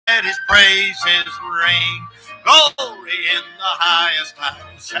let his praises ring. Glory in the highest, I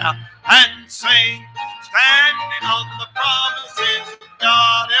will shout and sing, standing on the promises of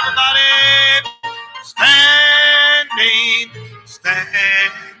God. Everybody,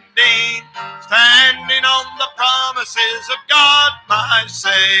 standing on the promises of God, my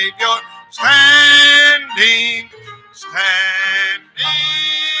Savior. Standing.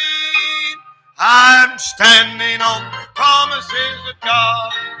 I'm standing on the promises of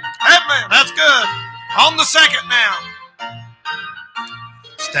God. Amen. That's good. On the second now.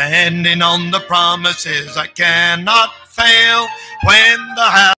 Standing on the promises I cannot fail. When the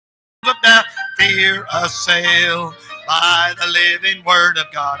house of doubt fear assail, by the living word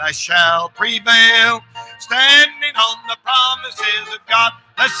of God I shall prevail. Standing on the promises of God.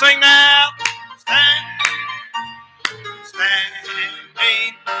 Let's sing now.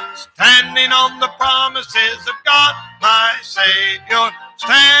 Standing on the promises of God, my Savior.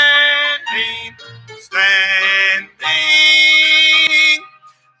 Standing.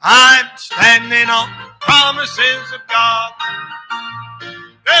 I'm standing on the promises of God.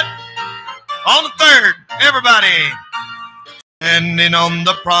 Good. On the third, everybody. Standing on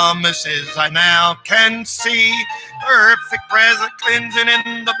the promises I now can see, perfect present cleansing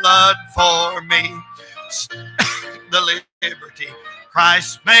in the blood for me. The liberty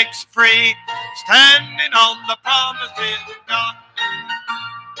Christ makes free, standing on the promises of God.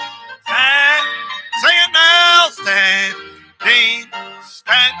 Sing it now,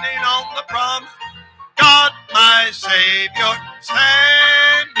 standing on the promise of God, my Savior.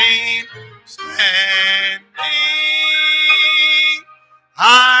 Standing.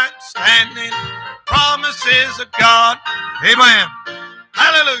 I'm standing promises of God. Amen.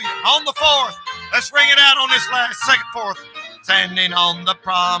 Hallelujah. On the fourth, let's ring it out on this last, second, fourth. Standing on the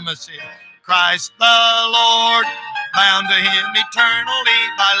promises, Christ the Lord, bound to him eternally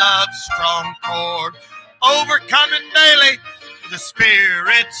by love's strong cord, overcoming daily the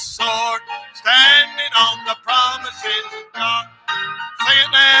Spirit's sword, standing on the promises of God. Sing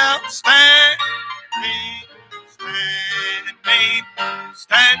it now.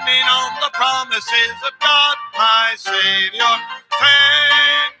 Standing on the promises of God, my Savior.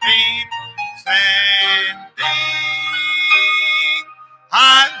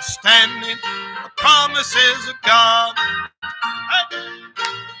 I'm standing on the promises of God. Hey.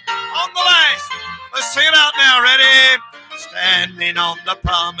 On the last, let's sing it out now. Ready? Standing on the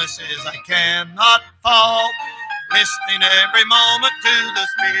promises I cannot fall, listening every moment to the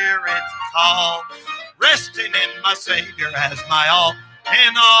Spirit's call, resting in my Savior as my all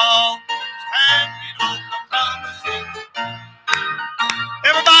in all. Standing on the promises.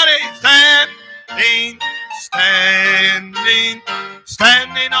 Everybody,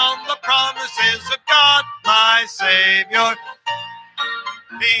 standing on the promises of God, my Savior.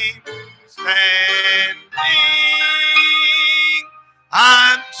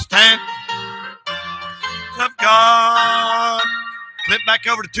 I'm standing of God. Flip back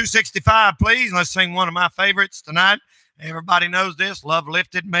over to 265, please. Let's sing one of my favorites tonight. Everybody knows this. Love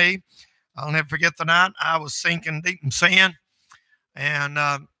lifted me. I'll never forget the night I was sinking deep in sin, and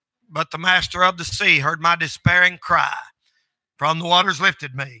but the Master of the sea heard my despairing cry. From the waters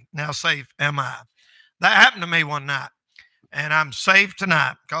lifted me. Now safe am I. That happened to me one night, and I'm saved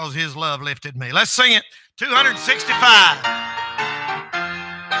tonight because his love lifted me. Let's sing it. 265.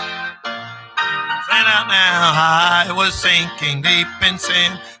 Sing out now. I was sinking deep in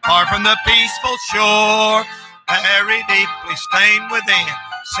sin, far from the peaceful shore, very deeply stained within,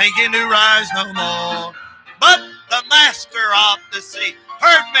 sinking to rise no more. But the Master of the sea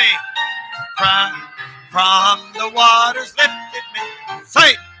heard me cry. From the waters lifted me.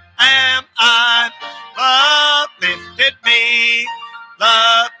 Safe am I. Love lifted me.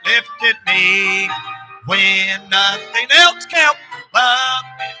 Love lifted me. When nothing else can help. Love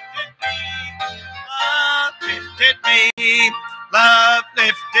lifted me. Love lifted me. Love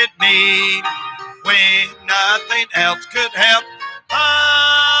lifted me. When nothing else could help.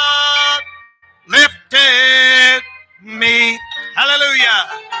 Love lifted me. Hallelujah.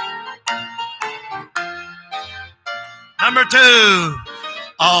 Number two,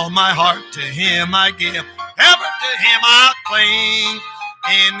 all my heart to him I give, ever to him I cling.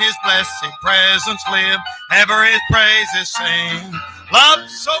 In his blessed presence live, ever his praises sing. Love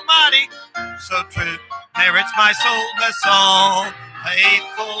so mighty, so true, merits my soul the song.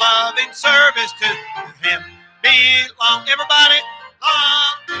 Faithful loving service to him belong. Everybody,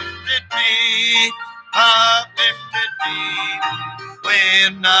 love lifted me, love lifted me.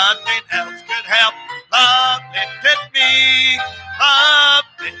 When nothing else could help, love lifted me, love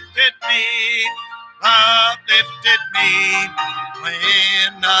lifted me, love lifted me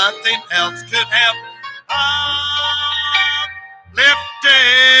when nothing else could help.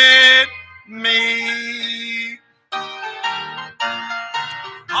 Uplifted me.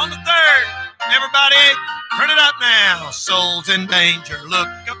 On the third, everybody, turn it up now. Souls in danger, look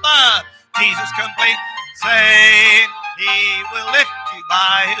above. Jesus complete, say he will lift you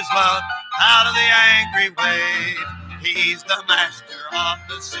by his love out of the angry wave. He's the master of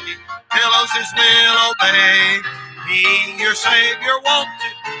the sea, billows his will obey. He, your Savior, won't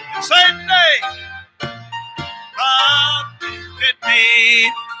you? And say today, love lifted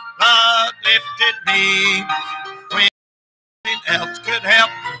me, love lifted me. When nothing else could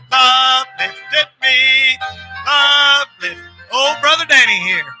help, love lifted me, love lifted. Oh, Brother Danny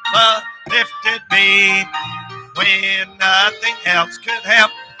here, love lifted me when nothing else could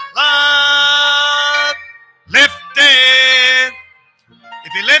help. Love lifted.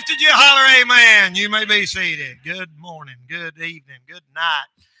 If he lifted you, holler amen. You may be seated. Good morning, good evening, good night.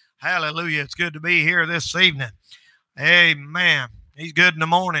 Hallelujah. It's good to be here this evening. Amen. He's good in the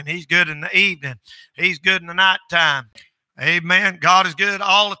morning. He's good in the evening. He's good in the nighttime. Amen. God is good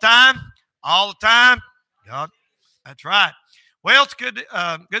all the time. All the time. God. That's right. Well, it's good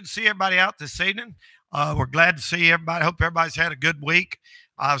to see everybody out this evening. We're glad to see everybody. Hope everybody's had a good week.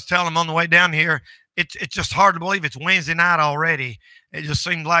 I was telling them on the way down here, it's just hard to believe it's Wednesday night already. It just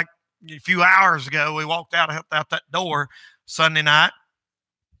seemed like a few hours ago we walked out that door Sunday night.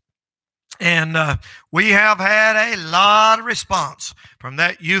 And we have had a lot of response from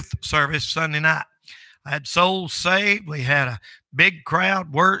that youth service Sunday night. I had souls saved. We had a big crowd.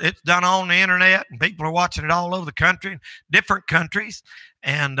 It's done on the internet, and people are watching it all over the country, different countries.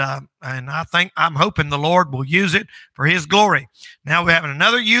 And I'm hoping the Lord will use it for his glory. Now we're having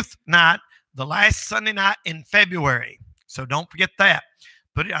another youth night, the last Sunday night in February. So don't forget that.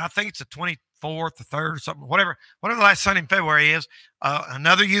 But I think it's the 24th or 3rd or something, whatever the last Sunday in February is.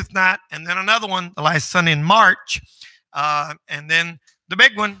 Another youth night, and then another one the last Sunday in March. And then the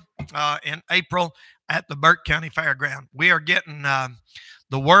big one in April at the Burke County Fairground. We are getting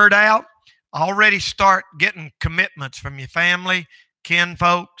the word out. Already start getting commitments from your family, kin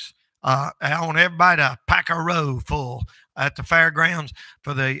folks. I want everybody to pack a row full at the fairgrounds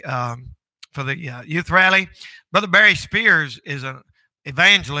for the youth rally. Brother Barry Spears is an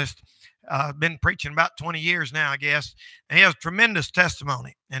evangelist. Been preaching about 20 years now, I guess, and he has tremendous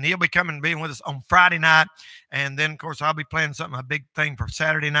testimony. And he'll be coming and being with us on Friday night, and then of course I'll be playing a big thing for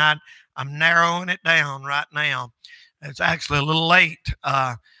Saturday night. I'm narrowing it down right now. It's actually a little late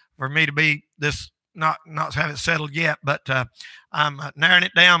for me to be not have it settled yet, but I'm narrowing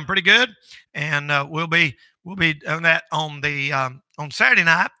it down pretty good, and we'll be doing that on Saturday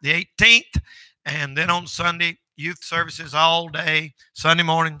night, the 18th, and then on Sunday. Youth services all day, Sunday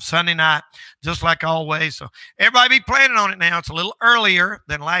morning, Sunday night, just like always. So everybody be planning on it now. It's a little earlier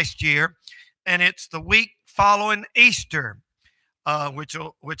than last year, and it's the week following Easter,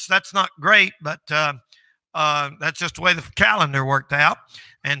 which that's not great, but that's just the way the calendar worked out.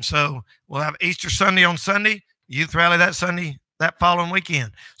 And so we'll have Easter Sunday on Sunday, youth rally that Sunday, that following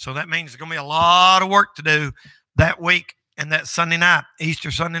weekend. So that means there's going to be a lot of work to do that week and that Sunday night,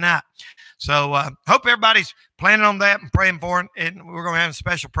 Easter Sunday night. So hope everybody's planning on that and praying for it. And we're going to have a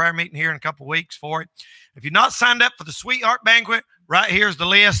special prayer meeting here in a couple of weeks for it. If you're not signed up for the Sweetheart Banquet, right here's the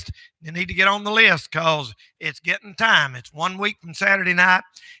list. You need to get on the list because it's getting time. It's 1 week from Saturday night.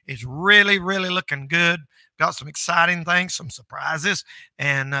 It's really, really looking good. Got some exciting things, some surprises,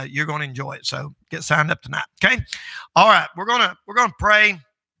 and you're going to enjoy it. So get signed up tonight. Okay. All right. We're gonna pray.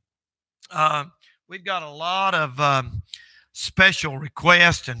 We've got a lot of special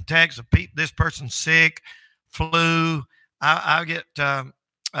requests and texts of people. This person's sick, flu. I'll get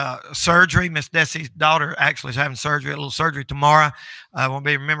surgery. Miss Desi's daughter actually is having surgery, a little surgery tomorrow. I won't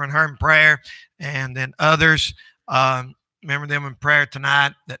be remembering her in prayer. And then others, remember them in prayer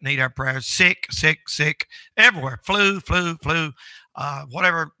tonight that need our prayers. Sick everywhere. Flu.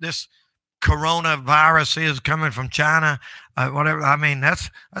 Whatever this coronavirus is coming from China, whatever. I mean, that's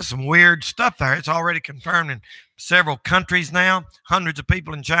some weird stuff there. It's already confirmed in several countries now, hundreds of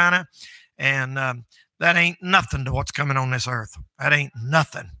people in China, and that ain't nothing to what's coming on this earth. That ain't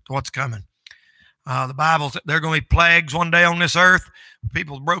nothing to what's coming. The Bible said there are going to be plagues one day on this earth.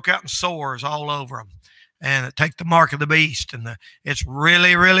 People broke out in sores all over them, and take the mark of the beast, and it's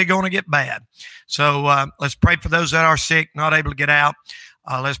really, really going to get bad. So let's pray for those that are sick, not able to get out.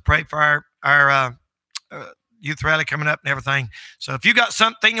 Let's pray for our youth rally coming up and everything. So if you got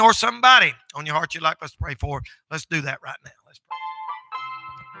something or somebody on your heart you'd like us to pray for, let's do that right now. Let's pray.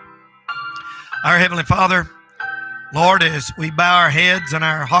 Our Heavenly Father, Lord, as we bow our heads and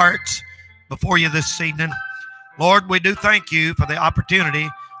our hearts before you this evening, Lord, we do thank you for the opportunity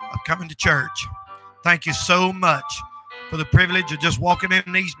of coming to church. Thank you so much for the privilege of just walking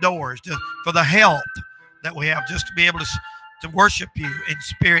in these doors, for the health that we have just to be able to worship you in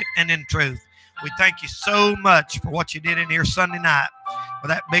spirit and in truth. We thank you so much for what you did in here Sunday night with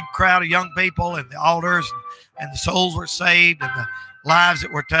that big crowd of young people and the altars and the souls were saved and the lives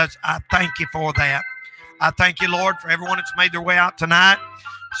that were touched. I thank you for that. I thank you, Lord, for everyone that's made their way out tonight.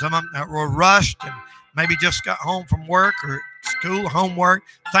 Some of them that were rushed and maybe just got home from work or school, homework.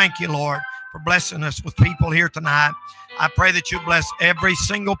 Thank you, Lord, for blessing us with people here tonight. I pray that you bless every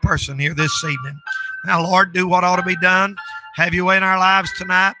single person here this evening. Now, Lord, do what ought to be done. Have your way in our lives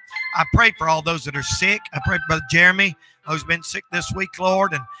tonight. I pray for all those that are sick. I pray for Brother Jeremy, who's been sick this week,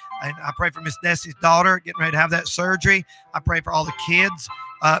 Lord. And I pray for Miss Desi's daughter getting ready to have that surgery. I pray for all the kids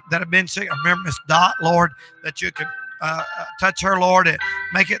that have been sick. I remember Miss Dot, Lord, that you can touch her, Lord, and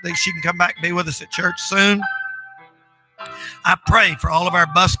make it that she can come back and be with us at church soon. I pray for all of our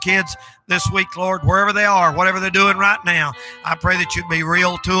bus kids this week, Lord, wherever they are, whatever they're doing right now. I pray that you'd be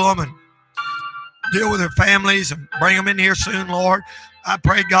real to them and deal with their families and bring them in here soon, Lord. I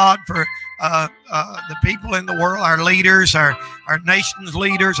pray, God, for the people in the world, our leaders, our nation's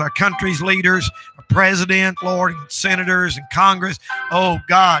leaders, our country's leaders, our president, Lord, and senators and Congress. Oh,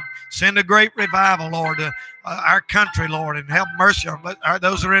 God, send a great revival, Lord, to our country, Lord, and have mercy on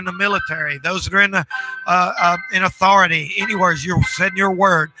those that are in the military, those that are in the in authority, anywhere as you said in your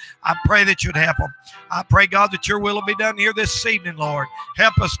word. I pray that you'd help them. I pray, God, that your will be done here this evening, Lord.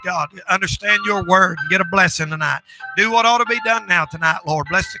 Help us, God, to understand your word and get a blessing tonight. Do what ought to be done now tonight, Lord.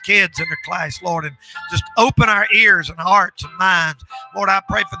 Bless the kids in their class, Lord, and just open our ears and hearts and minds. Lord, I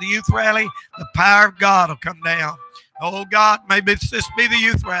pray for the youth rally. The power of God will come down. Oh, God, maybe this be the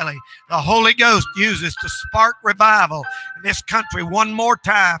youth rally. The Holy Ghost uses to spark revival in this country one more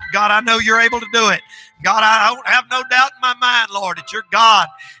time. God, I know you're able to do it. God, I don't have no doubt in my mind, Lord, that you're God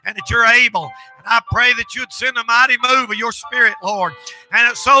and that you're able. And I pray that you'd send a mighty move of your spirit, Lord, and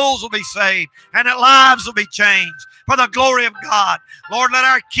that souls will be saved and that lives will be changed for the glory of God. Lord, let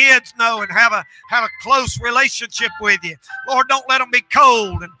our kids know and have a close relationship with you. Lord, don't let them be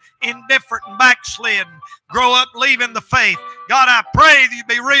cold and indifferent and backslid and grow up leaving the faith. God, I pray that you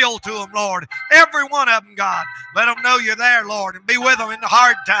be real to them, Lord. Every one of them, God. Let them know you're there, Lord, and be with them in the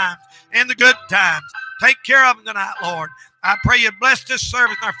hard times, in the good times. Take care of them tonight, Lord. I pray you bless this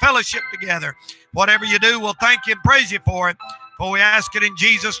service and our fellowship together. Whatever you do, we'll thank you and praise you for it. For we ask it in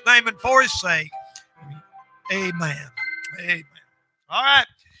Jesus' name and for his sake. Amen. Amen. All right.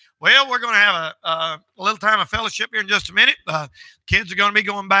 Well, we're going to have a little time of fellowship here in just a minute. Kids are going to be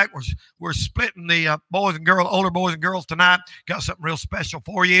going back. We're splitting the boys and girls, older boys and girls tonight. Got something real special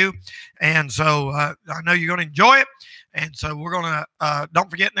for you. And so I know you're going to enjoy it. And so we're going to, don't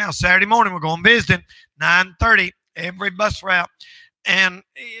forget now, Saturday morning, we're going visiting 9:30 every bus route. And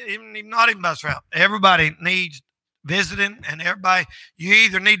even not even bus route. Everybody needs visiting, and everybody, you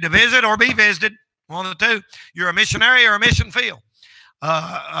either need to visit or be visited. One of the two. You're a missionary or a mission field.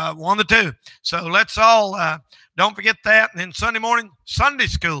 One of the two. So let's all, don't forget that. And then Sunday morning, Sunday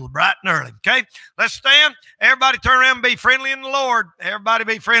school, bright and early. Okay, let's stand. Everybody turn around and be friendly in the Lord. Everybody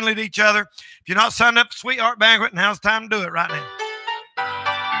be friendly to each other. If you're not signed up for Sweetheart Banquet, now's the time to do it right now.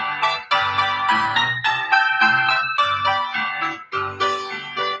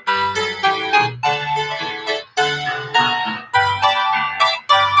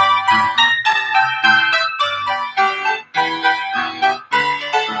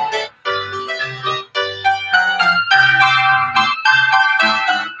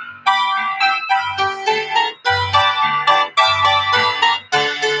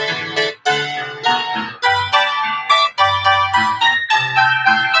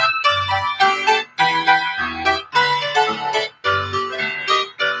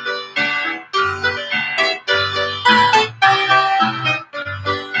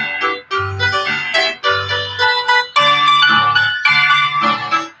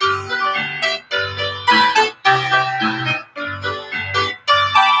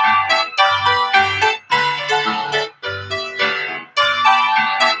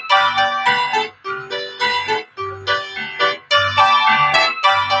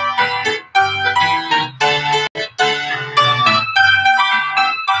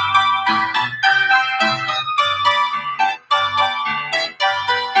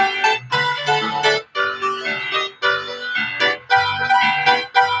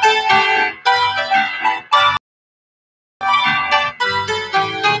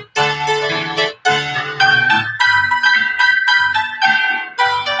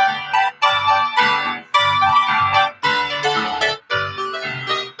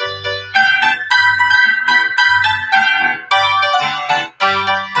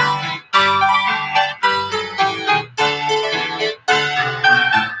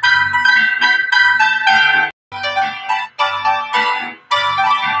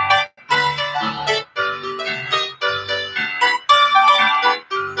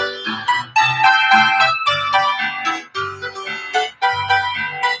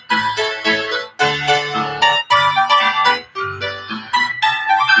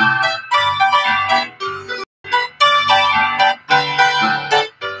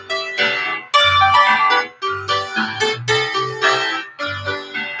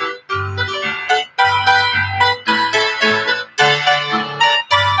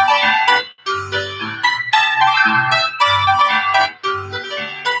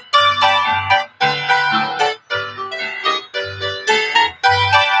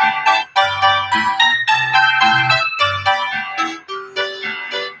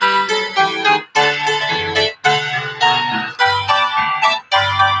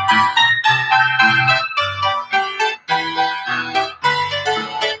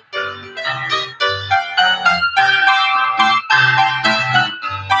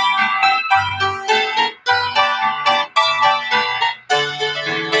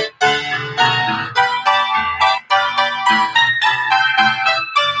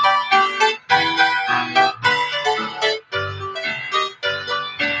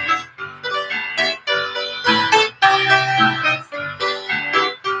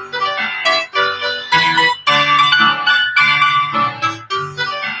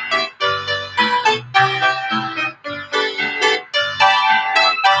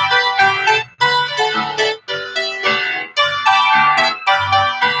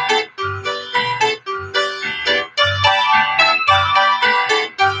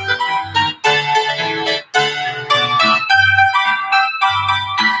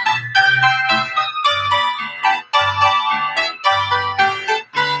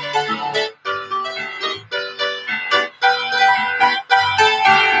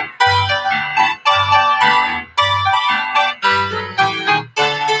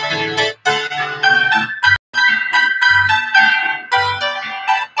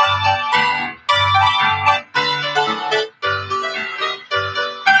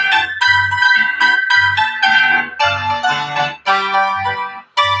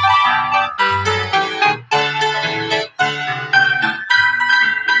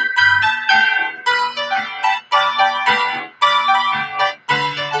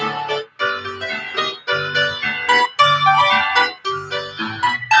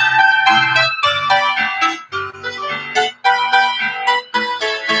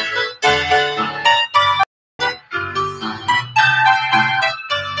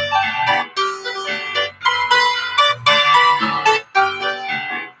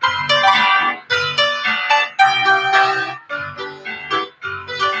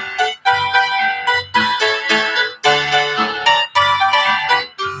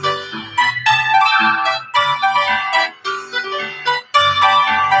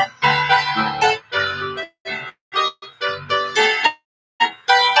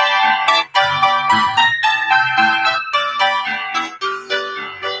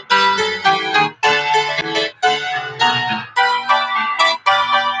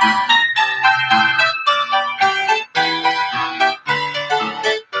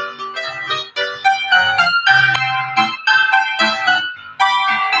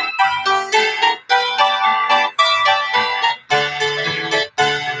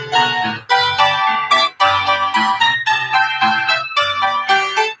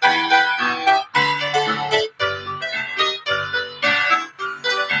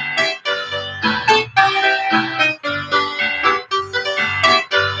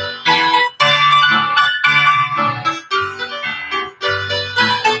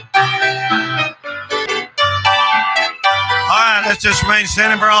 Let's just remain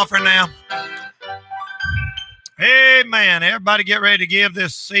standing for offering now. Amen. Everybody get ready to give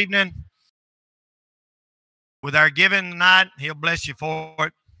this evening. With our giving tonight, he'll bless you for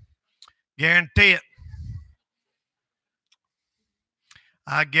it. Guarantee it.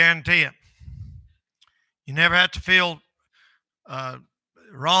 I guarantee it. You never have to feel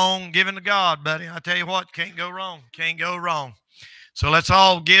wrong giving to God, buddy. I tell you what, can't go wrong. Can't go wrong. So let's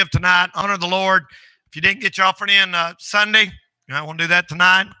all give tonight. Honor the Lord. If you didn't get your offering in Sunday, you might want to do that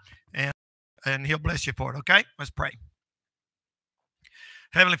tonight, and he'll bless you for it, okay? Let's pray.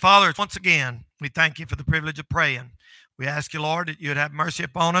 Heavenly Father, once again, we thank you for the privilege of praying. We ask you, Lord, that you would have mercy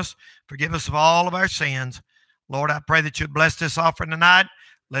upon us. Forgive us of all of our sins. Lord, I pray that you would bless this offering tonight.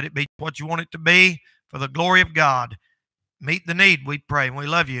 Let it be what you want it to be for the glory of God. Meet the need, we pray, and we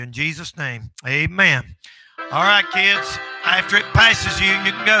love you in Jesus' name. Amen. All right, kids, after it passes you,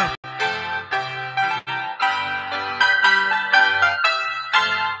 you can go.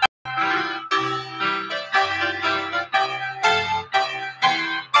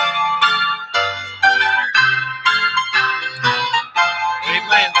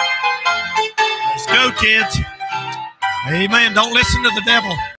 Amen. Let's go, kids. Amen. Don't listen to the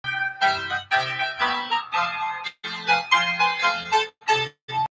devil.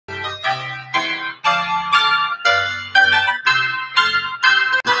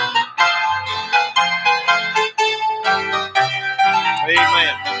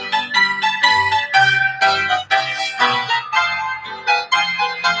 Amen.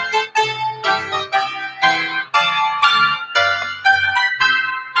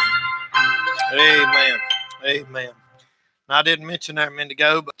 Amen. Amen. Now, I didn't mention that a minute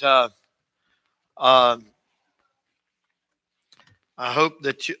ago, but I hope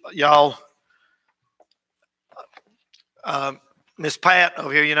that y'all, Miss Pat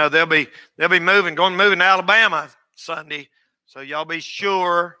over here, you know, they'll be moving to Alabama Sunday. So y'all be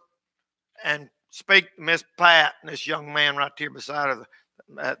sure and speak to Miss Pat and this young man right here beside her,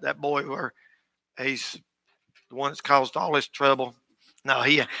 that boy where he's the one that's caused all this trouble. No,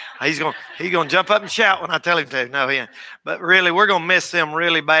 he's gonna jump up and shout when I tell him to. No, he ain't. But really, we're gonna miss them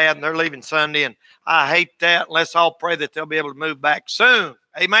really bad, and they're leaving Sunday, and I hate that. Let's all pray that they'll be able to move back soon.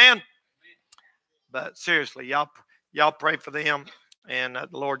 Amen. But seriously, y'all pray for them, and the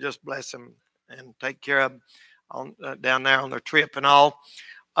Lord just bless them and take care of them down there on their trip and all.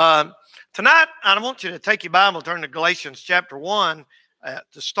 Tonight, I want you to take your Bible, turn to Galatians chapter 1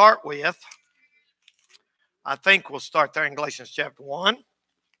 to start with. I think we'll start there in Galatians chapter 1.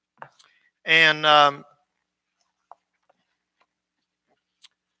 And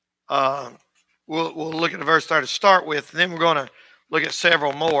we'll look at the verse there to start with, and then we're going to look at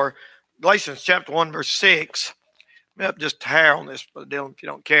several more. Galatians chapter 1, verse 6. I'm up just a hair on this, Brother Dylan, if you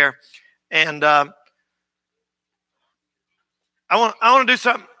don't care. And I want to do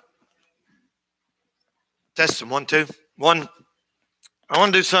something. Testing 1, 2, 1. I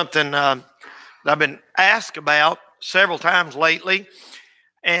want to do something that I've been asked about several times lately.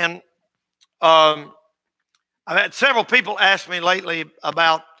 And I've had several people ask me lately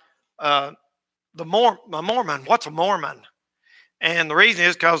about the Mormon. What's a Mormon? And the reason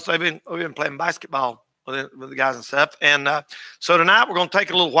is because we've been playing basketball with the guys and stuff. And so tonight we're going to take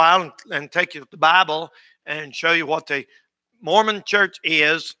a little while and take you to the Bible and show you what the Mormon church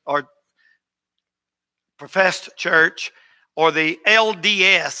is, or professed church, or the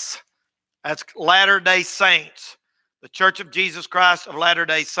LDS. That's Latter-day Saints, the Church of Jesus Christ of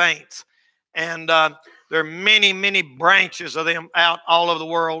Latter-day Saints. And there are many, many branches of them out all over the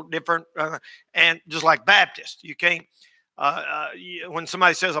world, different, and just like Baptists. You can't, when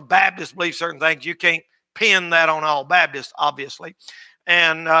somebody says a Baptist believes certain things, you can't pin that on all Baptists, obviously.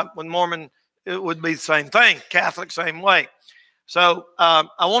 And with Mormon, it would be the same thing. Catholic, same way. So I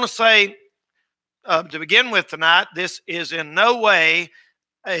want to say, to begin with tonight, this is in no way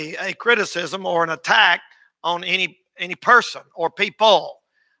a criticism or an attack on any person or people.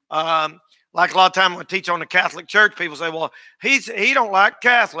 Like a lot of time when I teach on the Catholic Church, people say, well, he don't like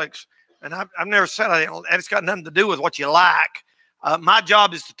Catholics. And I've never said that. It's got nothing to do with what you like. My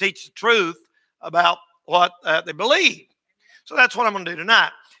job is to teach the truth about what they believe. So that's what I'm going to do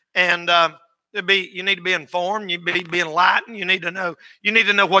tonight. And you need to be informed. You need to be enlightened. You need to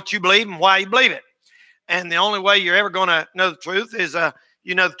know what you believe and why you believe it. And the only way you're ever going to know the truth is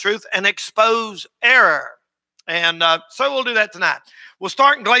you know the truth and expose error. And so we'll do that tonight. We'll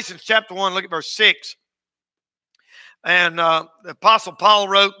start in Galatians chapter 1, look at verse 6. And the Apostle Paul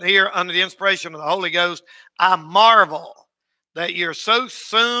wrote here under the inspiration of the Holy Ghost, I marvel that you're so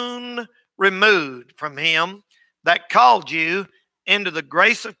soon removed from him that called you into the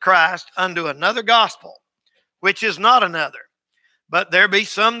grace of Christ unto another gospel, which is not another. But there be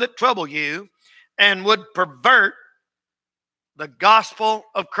some that trouble you and would pervert the gospel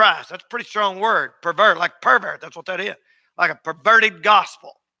of Christ. That's a pretty strong word, pervert, like pervert. That's what that is, like a perverted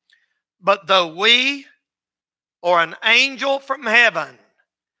gospel. But though we or an angel from heaven,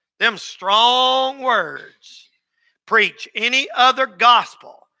 them strong words, preach any other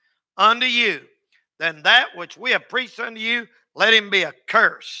gospel unto you than that which we have preached unto you, let him be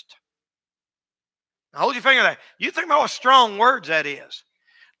accursed. Now hold your finger there. You think about what strong words that is.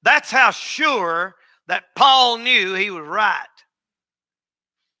 That's how sure that Paul knew he was right.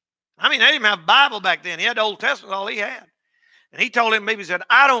 I mean, they didn't have a Bible back then. He had the Old Testament, all he had. And he told him, he said,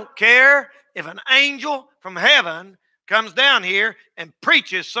 I don't care if an angel from heaven comes down here and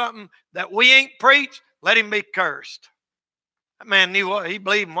preaches something that we ain't preached, let him be cursed. That man knew what he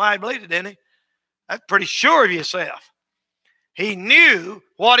believed and why he believed it, didn't he? That's pretty sure of yourself. He knew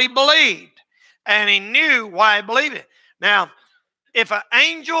what he believed, and he knew why he believed it. Now, if an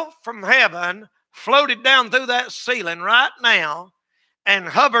angel from heaven floated down through that ceiling right now and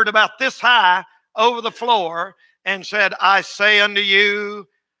hovered about this high over the floor and said, I say unto you,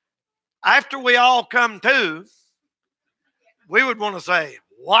 after we all come to, we would want to say,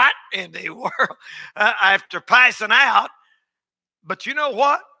 what in the world? After passing out. But you know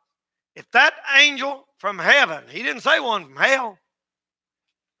what? If that angel from heaven, he didn't say one from hell.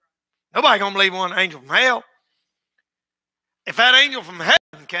 Nobody going to believe one angel from hell. If that angel from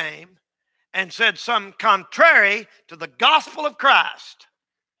heaven came and said something contrary to the gospel of Christ,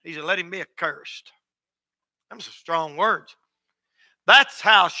 he said, let him be accursed. Those are strong words. That's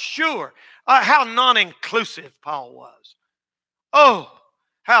how sure, how non-inclusive Paul was. Oh,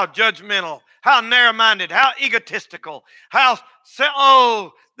 how judgmental, how narrow-minded, how egotistical,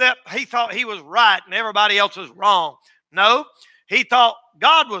 that he thought he was right and everybody else was wrong. No, he thought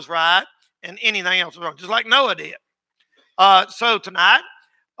God was right and anything else was wrong, just like Noah did. So tonight,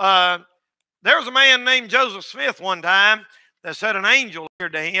 there was a man named Joseph Smith one time that said an angel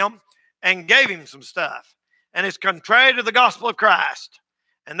appeared to him and gave him some stuff. And it's contrary to the gospel of Christ.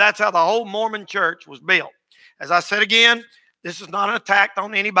 And that's how the whole Mormon church was built. As I said again, this is not an attack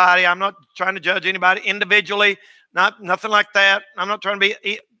on anybody. I'm not trying to judge anybody individually. Nothing like that. I'm not trying to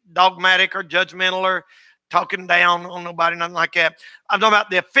be dogmatic or judgmental or talking down on nobody, nothing like that. I'm talking about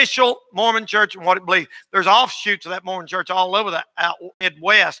the official Mormon church and what it believes. There's offshoots of that Mormon church all over the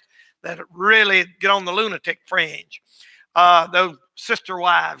Midwest that really get on the lunatic fringe. Those sister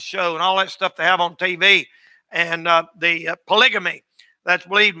wives show and all that stuff they have on TV. And the polygamy that's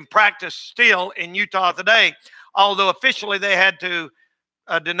believed and practiced still in Utah today, although officially they had to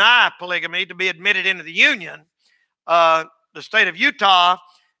deny polygamy to be admitted into the Union. The state of Utah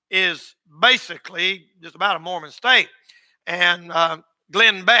is basically just about a Mormon state. And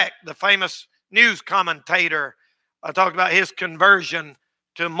Glenn Beck, the famous news commentator, talked about his conversion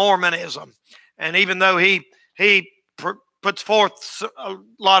to Mormonism. And even though he puts forth a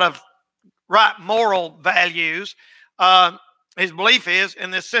lot of right moral values, his belief is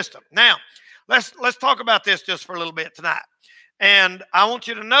in this system. Now, let's talk about this just for a little bit tonight. And I want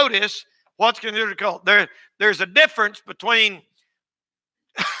you to notice what's considered a cult. There's a difference between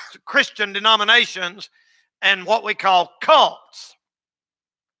Christian denominations and what we call cults.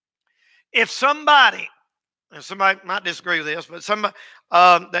 If somebody, and somebody might disagree with this, but somebody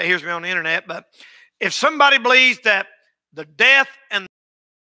that hears me on the internet, but if somebody believes that the death and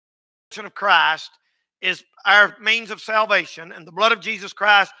the of Christ is our means of salvation, and the blood of Jesus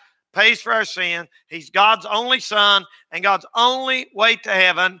Christ pays for our sin, he's God's only son and God's only way to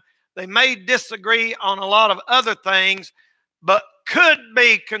heaven. They may disagree on a lot of other things, but could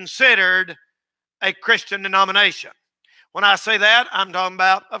be considered a Christian denomination. When I say that, I'm talking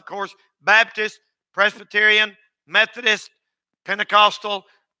about, of course, Baptist, Presbyterian, Methodist, Pentecostal,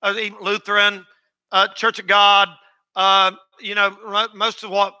 Lutheran, Church of God, most of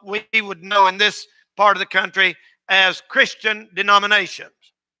what we would know in this part of the country as Christian denominations.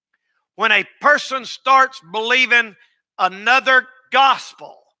 When a person starts believing another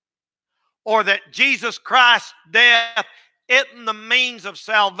gospel, or that Jesus Christ's death isn't the means of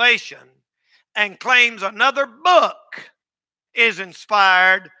salvation, and claims another book is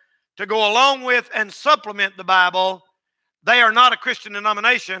inspired to go along with and supplement the Bible, they are not a Christian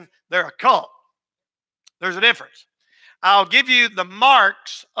denomination, they're a cult. There's a difference. I'll give you the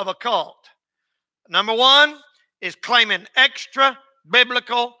marks of a cult. Number one is claiming extra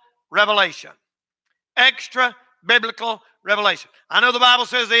biblical revelation. Extra biblical revelation. I know the Bible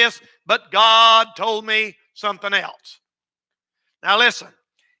says this, but God told me something else. Now listen,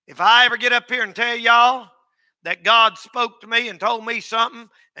 if I ever get up here and tell y'all that God spoke to me and told me something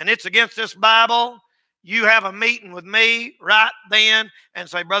and it's against this Bible, you have a meeting with me right then and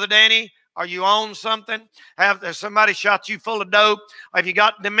say, Brother Danny, are you on something? Has somebody shot you full of dope? Have you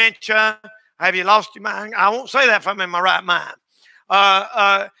got dementia? Have you lost your mind? I won't say that if I'm in my right mind.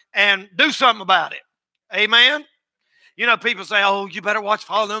 And do something about it. Amen? You know, people say, oh, you better watch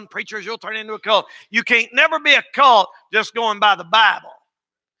follow them preachers. You'll turn into a cult. You can't never be a cult just going by the Bible.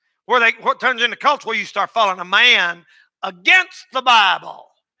 What turns into cults where you start following a man against the Bible.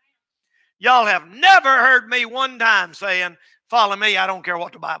 Y'all have never heard me one time saying, follow me, I don't care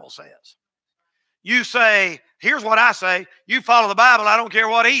what the Bible says. You say, here's what I say. You follow the Bible, I don't care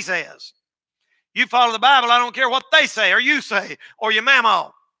what he says. You follow the Bible, I don't care what they say or you say or your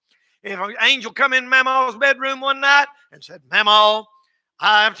mama. If an angel come in Mama's bedroom one night and said, Mama,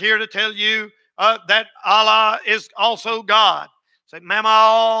 I'm here to tell you that Allah is also God. Say,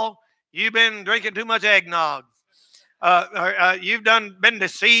 Mama, you've been drinking too much eggnog. You've been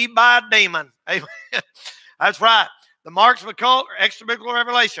deceived by a demon. That's right. The marks of a cult are extra-biblical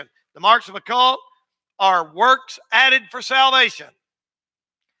revelation. The marks of a cult are works added for salvation.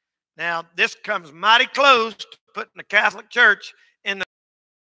 Now, this comes mighty close to putting the Catholic Church in the...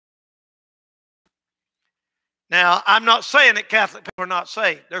 Now, I'm not saying that Catholic people are not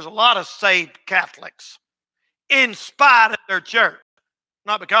saved. There's a lot of saved Catholics in spite of their church,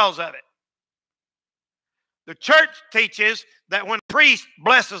 not because of it. The church teaches that when a priest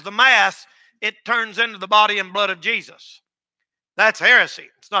blesses the Mass, it turns into the body and blood of Jesus. That's heresy.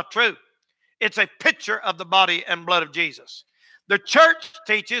 It's not true. It's a picture of the body and blood of Jesus. The church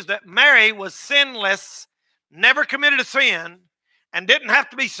teaches that Mary was sinless, never committed a sin, and didn't have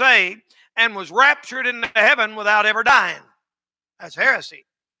to be saved, and was raptured into heaven without ever dying. That's heresy.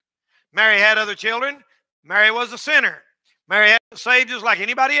 Mary had other children. Mary was a sinner. Mary had saved just like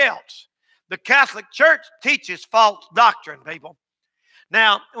anybody else. The Catholic Church teaches false doctrine, people.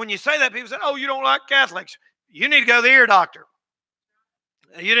 Now, when you say that, people say, oh, you don't like Catholics. You need to go to the ear doctor.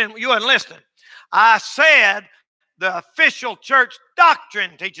 You wasn't listening. I said the official church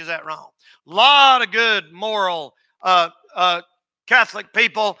doctrine teaches that wrong. A lot of good, moral Catholic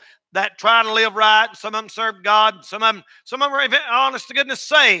people that try to live right. Some of them serve God. Some of them are, honest to goodness,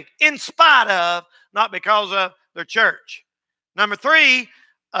 saved in spite of, not because of their church. Number 3,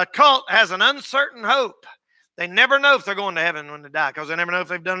 a cult has an uncertain hope. They never know if they're going to heaven when they die because they never know if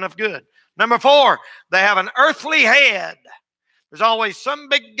they've done enough good. Number 4, they have an earthly head. There's always some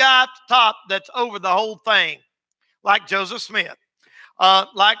big guy at the top that's over the whole thing, like Joseph Smith.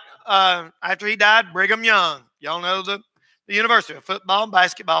 After he died, Brigham Young. Y'all know the university of football and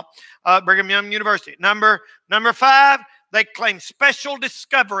basketball, Brigham Young University. Number 5, they claim special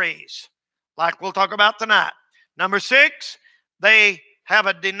discoveries, like we'll talk about tonight. Number 6, they have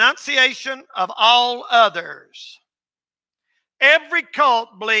a denunciation of all others. Every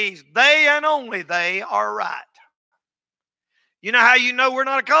cult believes they and only they are right. You know how you know we're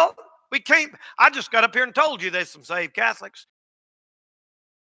not a cult? We can't. I just got up here and told you there's some saved Catholics.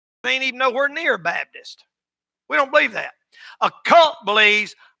 They ain't even nowhere near Baptist. We don't believe that. A cult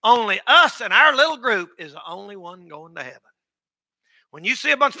believes only us and our little group is the only one going to heaven. When you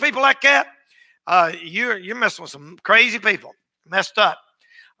see a bunch of people like that, you're messing with some crazy people. Messed up.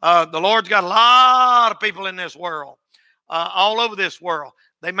 The Lord's got a lot of people in this world, all over this world.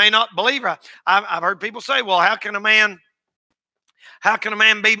 They may not believe right. I've heard people say, well, how can a man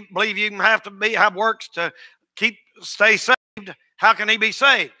believe you have to have works to stay saved? How can he be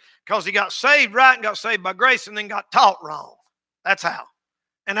saved? Because he got saved right and got saved by grace and then got taught wrong. That's how.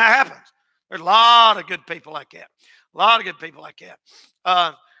 And that happens. There's a lot of good people like that. A lot of good people like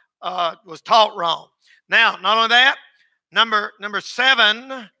that. Was taught wrong. Now, not only that, number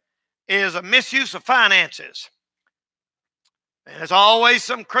 7 is a misuse of finances. And there's always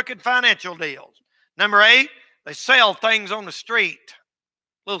some crooked financial deals. Number 8, they sell things on the street,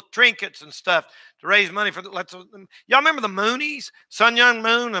 little trinkets and stuff to raise money for y'all remember the Moonies? Sun Young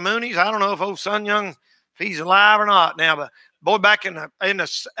Moon, the Moonies? I don't know if old Sun Young, if he's alive or not now, but boy, back in the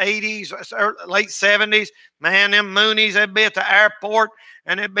 80s, late 70s, man, them Moonies, they'd be at the airport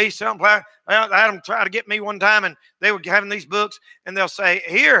and it'd be something like, I had them try to get me one time and they were having these books and they'll say,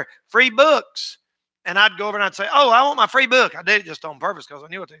 here, free books. And I'd go over and I'd say, oh, I want my free book. I did it just on purpose because I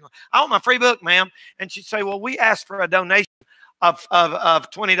knew what they were. I want my free book, ma'am. And she'd say, well, we asked for a donation of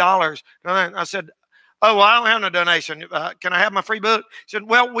 $20. And I said, oh, well, I don't have no donation. Can I have my free book? She said,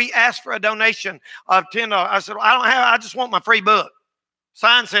 well, we asked for a donation of $10. I said, well, I just want my free book.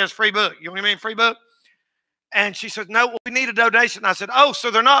 Sign says free book. You know what I mean, free book? And she said, no, we need a donation. I said, oh,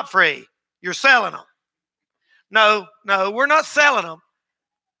 so they're not free. You're selling them. No, we're not selling them.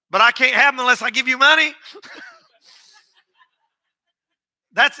 But I can't have them unless I give you money.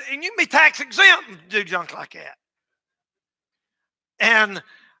 And you can be tax exempt and do junk like that. And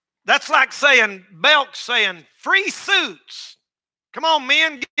that's like saying, Belk saying, free suits. Come on,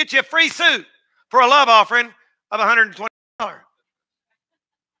 men, get you a free suit for a love offering of $120. We're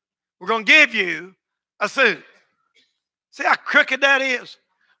going to give you a suit. See how crooked that is?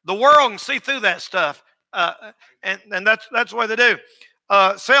 The world can see through that stuff. And that's the way they do.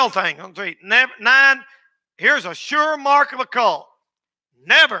 Sell thing. 9, here's a sure mark of a cult.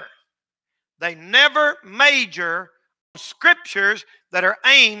 They never major scriptures that are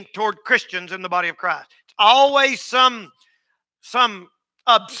aimed toward Christians in the body of Christ. It's always some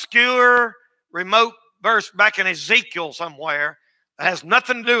obscure, remote verse back in Ezekiel somewhere that has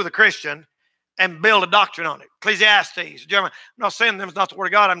nothing to do with a Christian and build a doctrine on it. Ecclesiastes, Jeremiah. I'm not saying them is not the word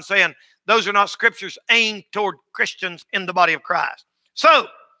of God. I'm saying those are not scriptures aimed toward Christians in the body of Christ. So,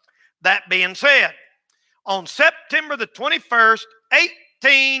 that being said, on September the 21st,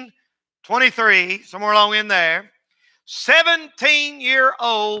 1823, somewhere along in there,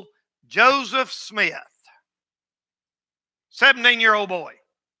 17-year-old Joseph Smith, 17-year-old boy,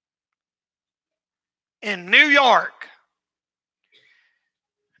 in New York.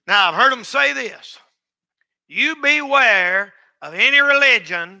 Now, I've heard them say this: you beware of any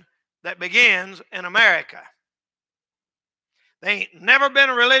religion that begins in America. There ain't never been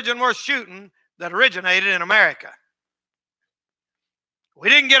a religion worth shooting that originated in America. We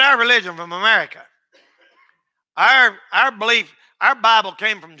didn't get our religion from America. Our belief, our Bible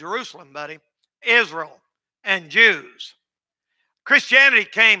came from Jerusalem, buddy, Israel, and Jews. Christianity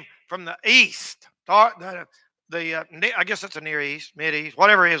came from the East, I guess it's the Near East, Mid East,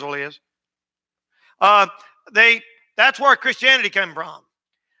 whatever Israel is. That's where Christianity came from.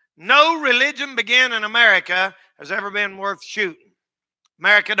 No religion began in America has ever been worth shooting.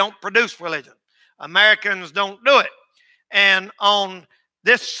 America don't produce religion. Americans don't do it. And on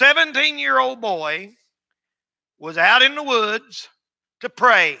this 17-year-old boy was out in the woods to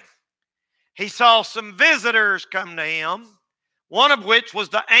pray. He saw some visitors come to him, one of which was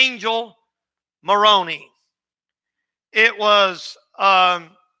the angel Moroni. It was,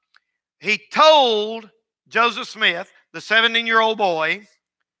 he told Joseph Smith, the 17-year-old boy,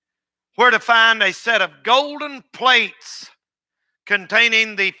 where to find a set of golden plates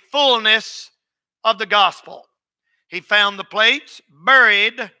containing the fullness of the gospel. He found the plates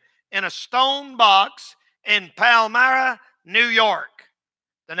buried in a stone box in Palmyra, New York,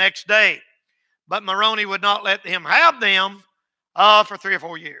 the next day. But Moroni would not let him have them for 3 or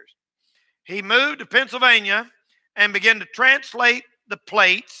 4 years. He moved to Pennsylvania and began to translate the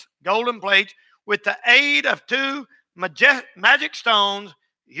plates, golden plates, with the aid of 2 magic stones,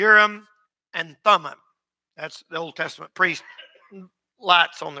 Urim and Thummim. That's the Old Testament priest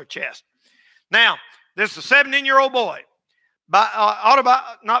lights on their chest. Now, this is a 17-year-old boy.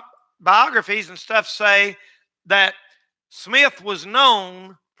 Biographies and stuff say that Smith was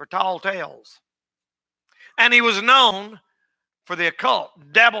known for tall tales. And he was known for the occult,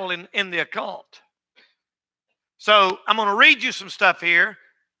 dabble in the occult. So I'm going to read you some stuff here.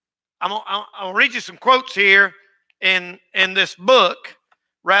 I'll read you some quotes here in this book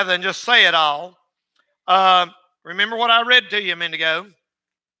rather than just say it all. Remember what I read to you a minute ago,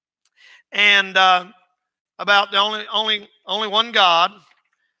 and about the only one God.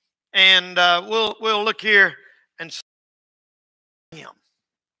 And we'll look here and see him.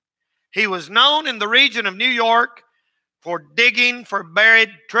 He was known in the region of New York for digging for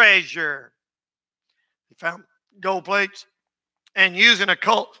buried treasure. He found gold plates and using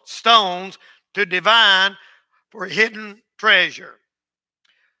occult stones to divine for hidden treasure.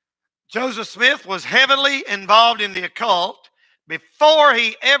 Joseph Smith was heavily involved in the occult before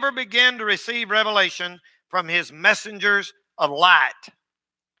he ever began to receive revelation from his messengers of light.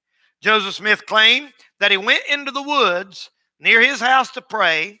 Joseph Smith claimed that he went into the woods near his house to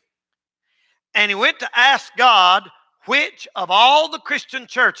pray, and he went to ask God which of all the Christian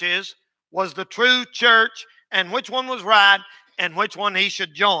churches was the true church and which one was right and which one he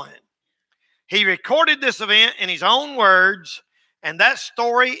should join. He recorded this event in his own words, and that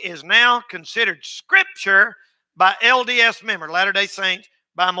story is now considered scripture by LDS members, Latter-day Saints,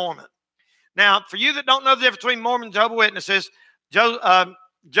 by Mormon. Now, for you that don't know the difference between Mormon and Jehovah's Witnesses,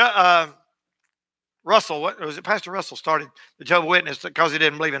 Russell, what was it? Pastor Russell started the Jehovah's Witness because he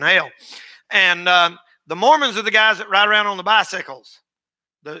didn't believe in hell. And the Mormons are the guys that ride around on the bicycles,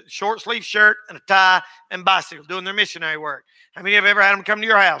 the short sleeve shirt and a tie and bicycle, doing their missionary work. How many of you have ever had them come to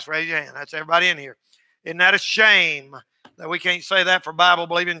your house? Raise your hand. That's everybody in here. Isn't that a shame that we can't say that for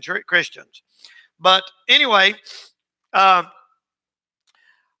Bible-believing Christians? But anyway,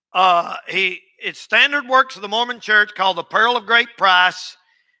 it's standard works of the Mormon Church called the Pearl of Great Price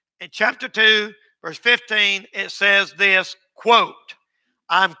in chapter 2, verse 15, it says this, quote,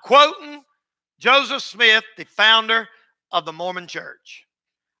 I'm quoting Joseph Smith, the founder of the Mormon Church.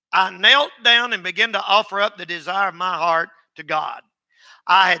 I knelt down and began to offer up the desire of my heart to God.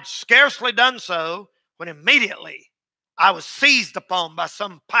 I had scarcely done so when immediately I was seized upon by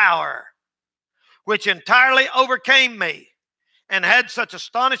some power which entirely overcame me and had such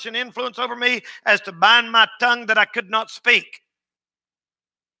astonishing influence over me as to bind my tongue that I could not speak.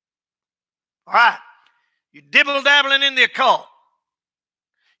 All right, you're dibble-dabbling in the occult.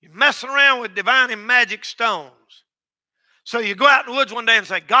 You're messing around with divine and magic stones. So you go out in the woods one day and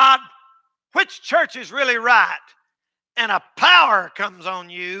say, God, which church is really right? And a power comes on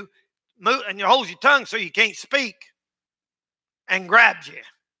you and you hold your tongue so you can't speak and grabs you.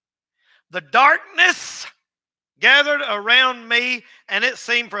 The darkness gathered around me, and it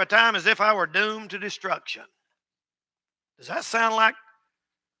seemed for a time as if I were doomed to destruction. Does that sound like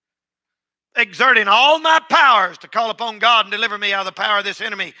exerting all my powers to call upon God and deliver me out of the power of this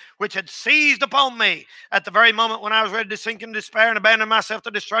enemy, which had seized upon me at the very moment when I was ready to sink in despair and abandon myself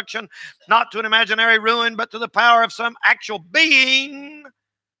to destruction, not to an imaginary ruin, but to the power of some actual being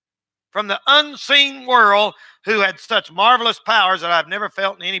from the unseen world who had such marvelous powers that I've never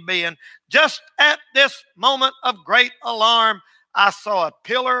felt in any being. Just at this moment of great alarm, I saw a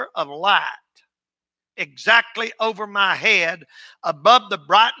pillar of light exactly over my head above the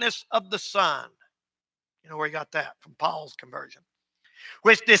brightness of the sun. You know where he got that? From Paul's conversion.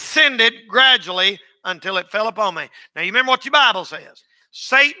 Which descended gradually until it fell upon me. Now you remember what your Bible says.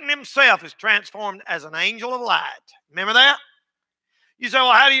 Satan himself is transformed as an angel of light. Remember that? You say,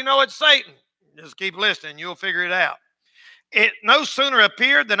 well, how do you know it's Satan? Just keep listening. You'll figure it out. It no sooner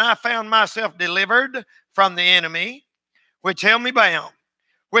appeared than I found myself delivered from the enemy, which held me bound.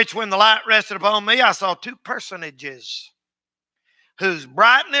 Which when the light rested upon me, I saw two personages whose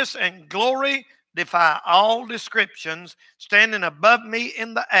brightness and glory defy all descriptions, standing above me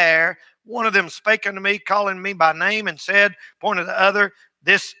in the air. One of them spake unto me, calling me by name, and said, pointing to the other,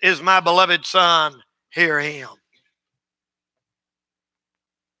 this is my beloved Son, hear him.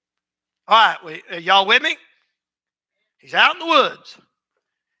 All right, y'all with me? He's out in the woods,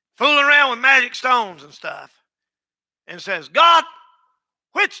 fooling around with magic stones and stuff, and says, God,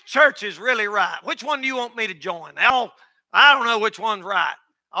 which church is really right? Which one do you want me to join? I don't know which one's right.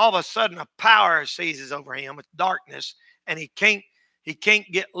 All of a sudden, a power seizes over him with darkness, and he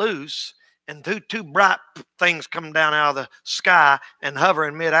can't get loose. And two bright things come down out of the sky and hover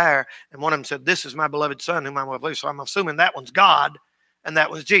in midair. And one of them said, this is my beloved Son, whom I'm well pleased. So I'm assuming that one's God, and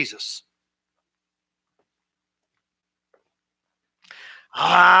that was Jesus.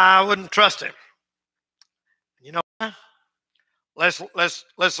 I wouldn't trust him. You know what?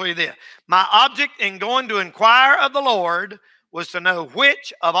 Let's read this. My object in going to inquire of the Lord was to know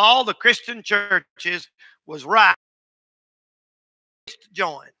which of all the Christian churches was right to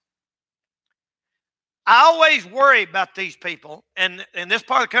join. I always worry about these people, and this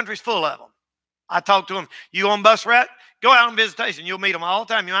part of the country is full of them. I talk to them. You on bus route? Go out on visitation. You'll meet them all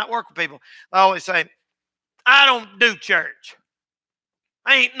the time. You might work with people. I always say, I don't do church.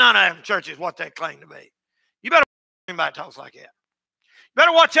 Ain't none of them churches what they claim to be. You better watch anybody talks like that. You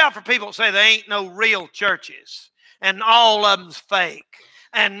better watch out for people that say there ain't no real churches and all of them's fake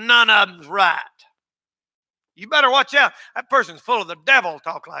and none of them's right. You better watch out. That person's full of the devil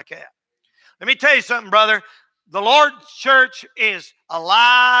talk like that. Let me tell you something, brother. The Lord's church is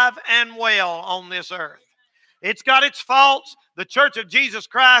alive and well on this earth. It's got its faults, the church of Jesus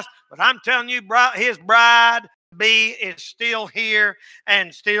Christ, but I'm telling you, his bride is still here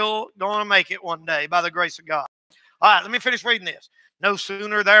and still going to make it one day by the grace of God. All right, let me finish reading this. No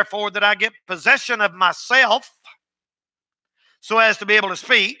sooner, therefore, that I get possession of myself so as to be able to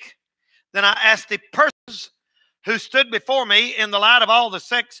speak, than I asked the persons who stood before me in the light of all the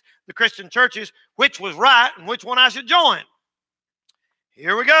sects, the Christian churches, which was right and which one I should join.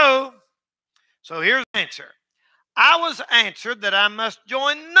 Here we go. So here's the answer. I was answered that I must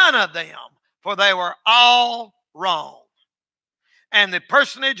join none of them, for they were all wrong. And the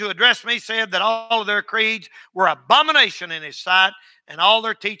personage who addressed me said that all of their creeds were abomination in his sight, and all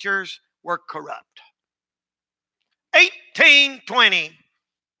their teachers were corrupt. 1820.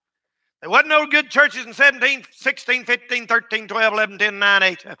 There wasn't no good churches in 17, 16, 15, 13, 12, 11, 10, 9,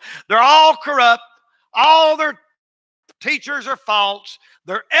 8. They're all corrupt. All their teachers are false.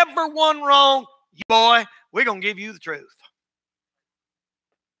 They're ever one wrong. You boy, we're going to give you the truth.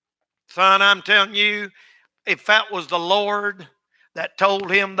 Son, I'm telling you, if that was the Lord that told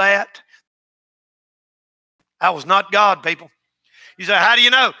him that was not God, people. You say, how do you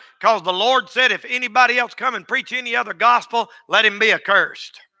know? Because the Lord said, if anybody else come and preach any other gospel, let him be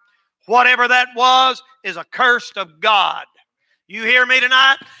accursed. Whatever that was is a curse of God. You hear me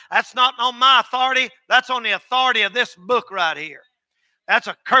tonight? That's not on my authority. That's on the authority of this book right here. That's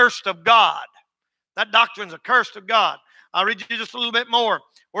a curse of God. That doctrine's a curse of God. I'll read you just a little bit more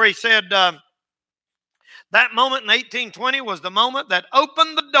where he said, that moment in 1820 was the moment that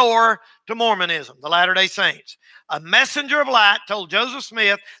opened the door to Mormonism, the Latter-day Saints. A messenger of light told Joseph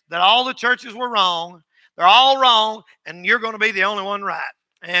Smith that all the churches were wrong. They're all wrong, and you're going to be the only one right.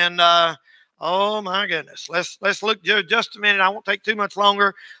 And oh my goodness, let's look just a minute. I won't take too much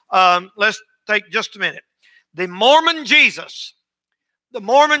longer. Let's take just a minute. The Mormon Jesus, the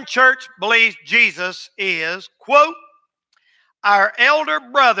Mormon church believes Jesus is, quote, our elder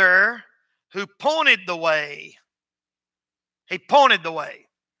brother who pointed the way. He pointed the way.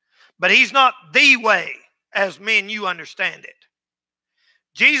 But he's not the way as me and you understand it.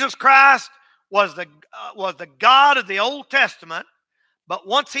 Jesus Christ was the God of the Old Testament, but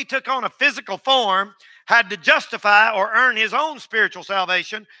once he took on a physical form, had to justify or earn his own spiritual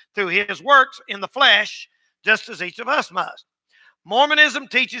salvation through his works in the flesh, just as each of us must. Mormonism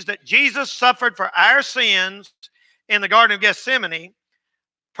teaches that Jesus suffered for our sins in the Garden of Gethsemane,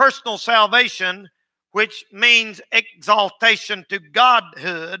 personal salvation, which means exaltation to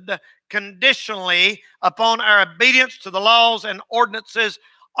godhood, conditionally upon our obedience to the laws and ordinances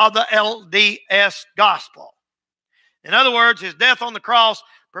of the LDS gospel. In other words, his death on the cross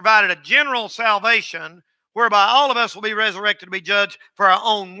provided a general salvation whereby all of us will be resurrected to be judged for our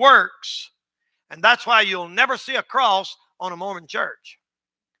own works. And that's why you'll never see a cross on a Mormon church.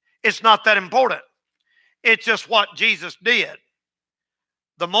 It's not that important. It's just what Jesus did.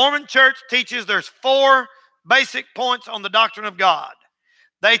 The Mormon church teaches there's 4 basic points on the doctrine of God.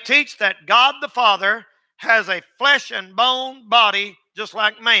 They teach that God the Father has a flesh and bone body just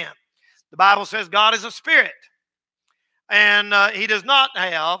like man. The Bible says God is a spirit. And he does not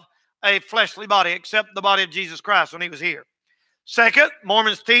have a fleshly body except the body of Jesus Christ when he was here. Second,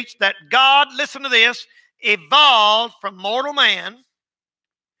 Mormons teach that God, listen to this, evolved from mortal man.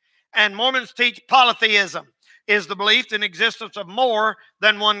 And Mormons teach polytheism is the belief in the existence of more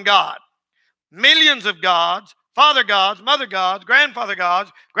than one God. Millions of gods, father gods, mother gods, grandfather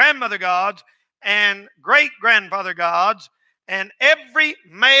gods, grandmother gods, and great-grandfather gods, and every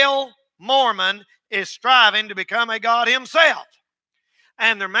male Mormon is striving to become a God himself.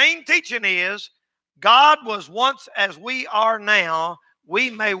 And their main teaching is God was once as we are now, we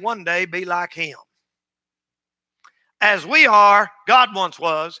may one day be like him. As we are, God once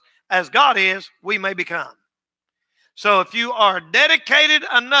was. As God is, we may become. So if you are dedicated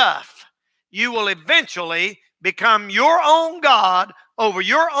enough, you will eventually become your own God over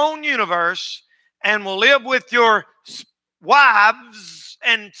your own universe and will live with your wives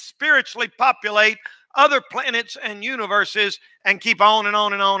and spiritually populate other planets and universes and keep on and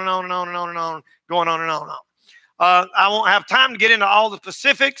on and on and on and on and on and on, going on and on and on. I won't have time to get into all the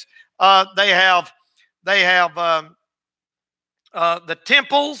specifics. They have the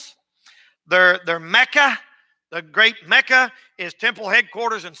temples, their Mecca. The great Mecca is temple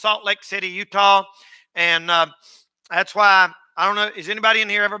headquarters in Salt Lake City, Utah. And that's why, I don't know, has anybody in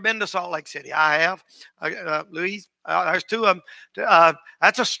here ever been to Salt Lake City? I have. Louise, there's 2 of them.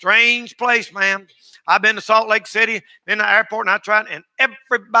 That's a strange place, man. I've been to Salt Lake City, been to the airport, and I tried, and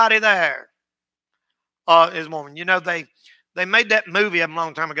everybody there is Mormon. You know, they made that movie a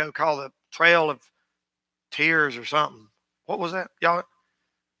long time ago called The Trail of Tears or something. What was that, y'all?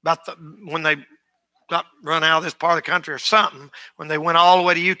 About when they got run out of this part of the country or something, when they went all the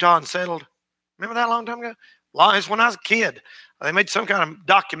way to Utah and settled. Remember that a long time ago? It's when I was a kid. They made some kind of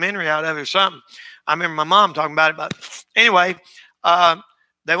documentary out of it or something. I remember my mom talking about it. But anyway,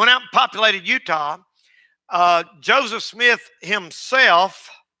 they went out and populated Utah. Joseph Smith himself,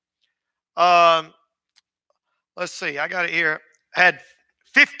 let's see, I got it here, had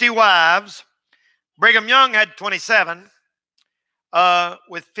 50 wives. Brigham Young had 27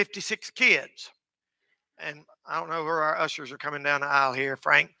 with 56 kids. And I don't know where our ushers are coming down the aisle here,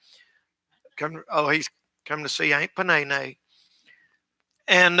 Frank. He's coming to see Aunt Panene.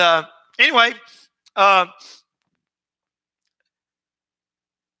 And anyway, God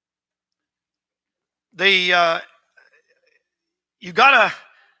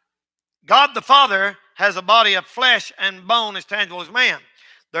the Father has a body of flesh and bone as tangible as man.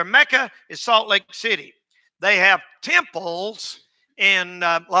 Their Mecca is Salt Lake City. They have temples in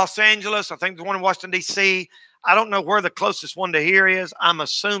Los Angeles. I think the one in Washington, D.C. I don't know where the closest one to here is. I'm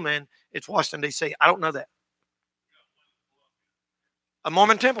assuming it's Washington, D.C. I don't know that. A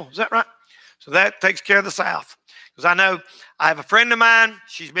Mormon temple. Is that right? So that takes care of the South. Because I know I have a friend of mine.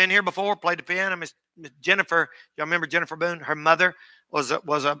 She's been here before, played the piano. Miss Jennifer. Y'all remember Jennifer Boone? Her mother was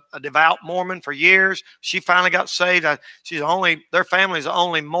a devout Mormon for years. She finally got saved. Their family's the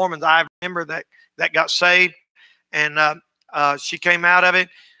only Mormons I remember that got saved, and she came out of it.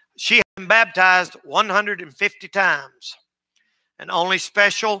 She had been baptized 150 times, and only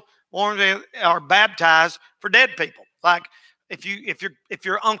special Mormons are baptized for dead people. Like if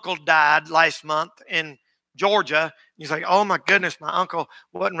your uncle died last month in Georgia, you say, "Oh my goodness, my uncle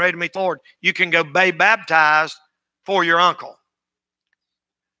wasn't ready to meet the Lord." You can go be baptized for your uncle,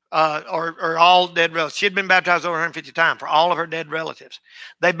 or all dead relatives. She had been baptized over 150 times for all of her dead relatives.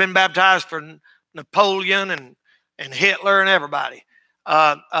 They've been baptized for Napoleon and Hitler and everybody,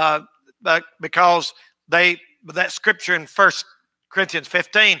 but because that scripture in 1 Corinthians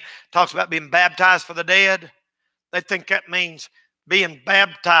 15 talks about being baptized for the dead. They think that means being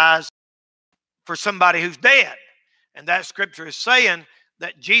baptized for somebody who's dead. And that scripture is saying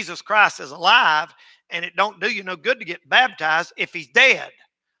that Jesus Christ is alive, and it don't do you no good to get baptized if he's dead.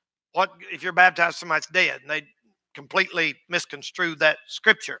 What if you're baptized, somebody's dead? And they completely misconstrued that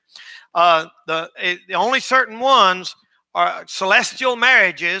scripture. The only certain ones are celestial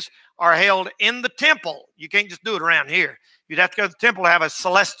marriages are held in the temple. You can't just do it around here. You'd have to go to the temple to have a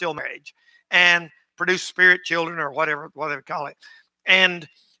celestial marriage and produce spirit children or whatever they call it. And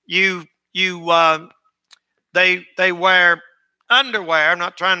they wear underwear. I'm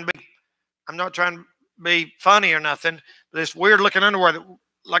not trying to be funny or nothing. But this weird looking underwear that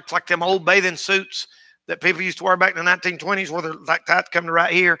looks like them old bathing suits that people used to wear back in the 1920s, where they're like that, coming to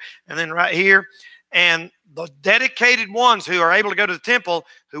right here and then right here. And the dedicated ones who are able to go to the temple,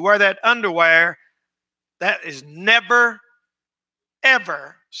 who wear that underwear, that is never,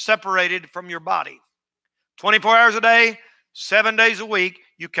 ever separated from your body. 24 hours a day, 7 days a week,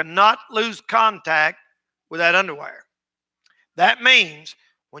 you cannot lose contact with that underwear. That means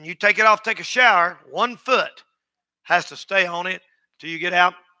when you take it off, take a shower, 1 foot has to stay on it till you get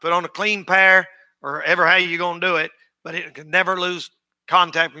out, put on a clean pair, or ever how you're going to do it, but it can never lose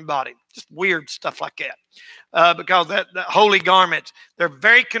contact with your body. Just weird stuff like that. Because that holy garments, they're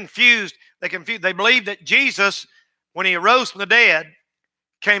very confused. They believe that Jesus, when he arose from the dead,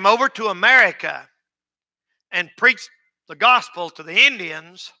 came over to America and preached the gospel to the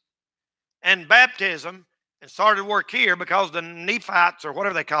Indians and baptism and started work here, because the Nephites, or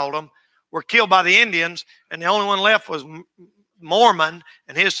whatever they called them, were killed by the Indians, and the only one left was Mormon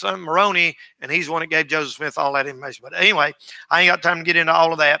and his son Moroni, and he's the one that gave Joseph Smith all that information. But anyway, I ain't got time to get into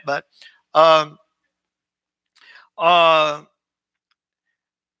all of that, but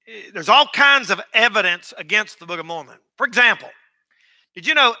there's all kinds of evidence against the Book of Mormon. For example, did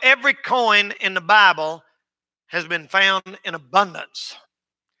you know every coin in the Bible has been found in abundance?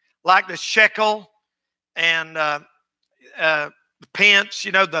 Like the shekel and the pence,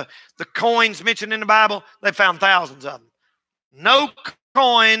 the coins mentioned in the Bible, they found thousands of them. No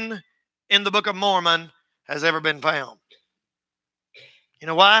coin in the Book of Mormon has ever been found. You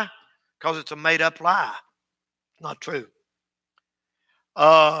know why? Because it's a made-up lie. It's not true.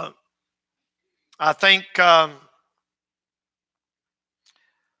 I think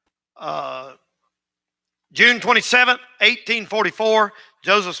June 27th, 1844,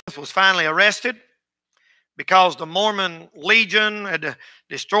 Joseph Smith was finally arrested because the Mormon Legion had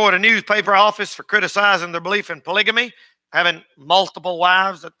destroyed a newspaper office for criticizing their belief in polygamy, having multiple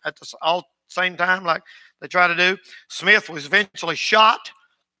wives at the same time like they try to do. Smith was eventually shot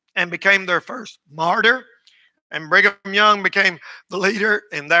and became their first martyr, and Brigham Young became the leader,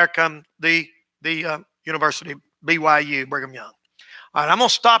 and there come the University, BYU, Brigham Young. All right, I'm going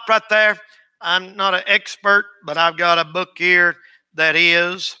to stop right there. I'm not an expert, but I've got a book here that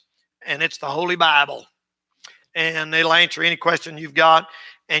is, and it's the Holy Bible. And it'll answer any question you've got,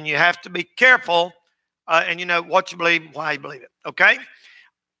 and you have to be careful, and you know what you believe, why you believe it, okay?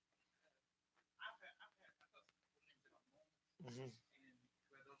 Mm-hmm.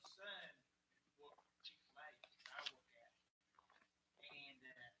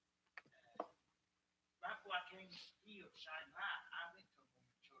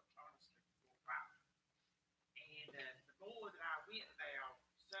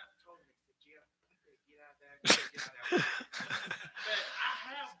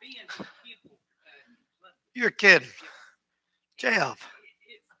 You're kidding. Jeff. Honestly,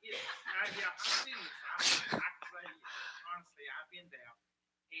 I've been there.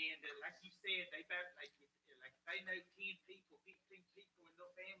 And like you said, they know 10 people, 15 people in their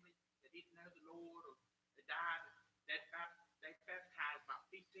family that didn't know the Lord or that died. They baptized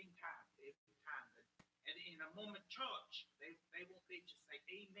about 15 times every time. And in a Mormon church, they won't let you say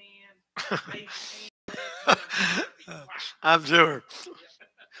amen. I'm sure.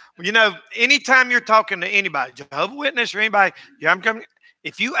 You know, anytime you're talking to anybody, Jehovah's Witness or anybody, yeah, I'm coming.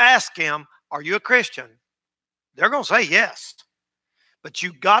 If you ask them, are you a Christian? They're going to say yes. But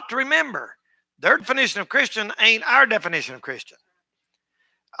you got to remember, their definition of Christian ain't our definition of Christian.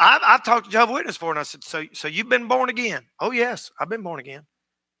 I've talked to Jehovah's Witness before, and I said, so you've been born again? Oh, yes, I've been born again.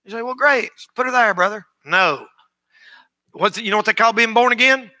 You say, well, great. Put her there, brother. No. You know what they call being born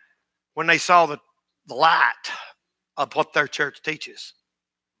again? When they saw the light of what their church teaches.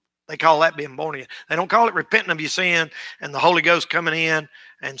 They call that being born again. They don't call it repenting of your sin and the Holy Ghost coming in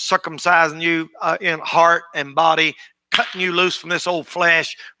and circumcising you in heart and body, cutting you loose from this old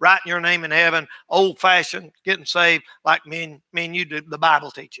flesh, writing your name in heaven, old-fashioned, getting saved like me and you do, the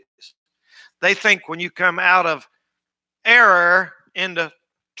Bible teaches. They think when you come out of error into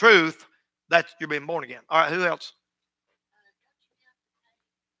truth, that you're being born again. All right, who else?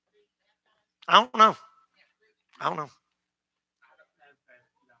 I don't know.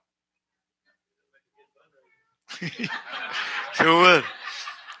 Sure would.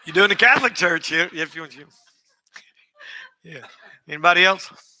 You do in the Catholic Church, if you want to. Yeah. Anybody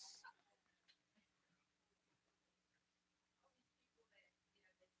else?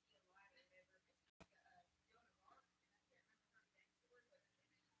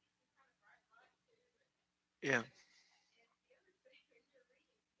 Yeah.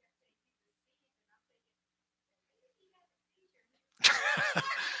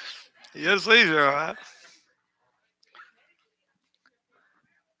 Yes, Caesar, all right.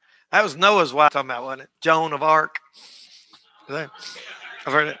 That was Noah's wife talking about, wasn't it? Joan of Arc. I've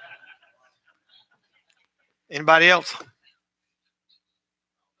heard it. Anybody else?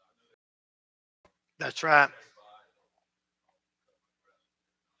 That's right.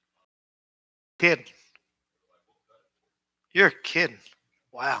 Kidding. You're kidding.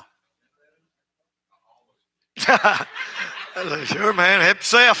 Wow. Sure, man. Help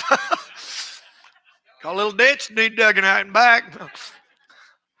yourself. Got a little ditch need digging out and back. Put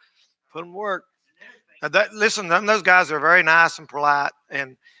them to work. Listen, those guys are very nice and polite,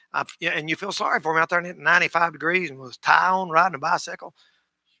 and you feel sorry for them out there in 95 degrees and with a tie on, riding a bicycle,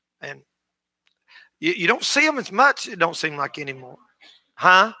 and you don't see them as much. It don't seem like anymore,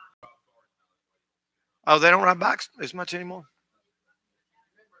 huh? Oh, they don't ride bikes as much anymore.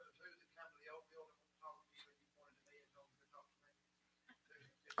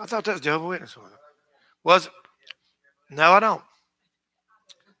 I thought that was Jehovah's Witness. Was it? No, I don't.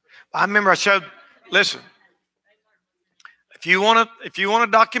 I remember I showed. Listen, if you want a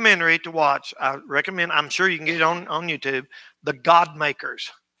documentary to watch, I recommend. I'm sure you can get it on YouTube. The God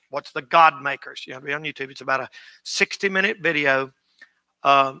Makers. What's the God Makers? You have to be on YouTube. It's about a 60-minute video,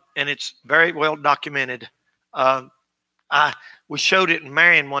 and it's very well documented. We showed it in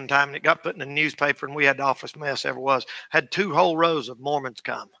Marion one time, and it got put in the newspaper, and we had the awfulest mess ever was. Had 2 whole rows of Mormons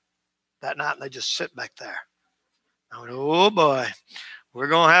come that night, and they just sit back there. I went, oh boy, we're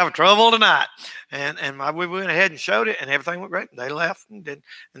gonna have trouble tonight. And we went ahead and showed it, and everything went great. They left and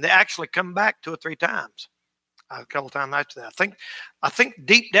they actually come back 2 or 3 times. A couple of times after that. I think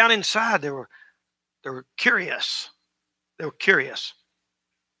deep down inside they were curious. They were curious.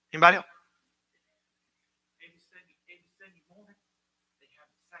 Anybody else?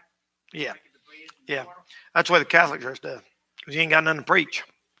 Yeah. Yeah. That's the way the Catholic Church does. Because you ain't got nothing to preach.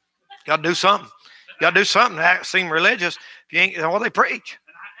 You got to do something. You got to do something to seem religious. If you ain't, well, they preach.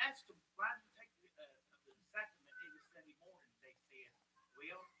 And I asked them, why do you take the sacrament every Sunday morning? They said,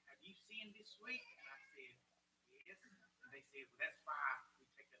 well, have you sinned this week? And I said, yes. And they said, well, that's why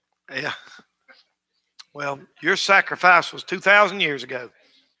we take it. Yeah. Well, your sacrifice was 2,000 years ago.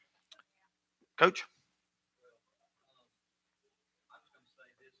 Coach?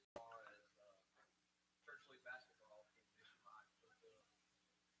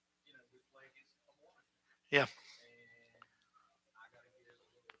 Yeah.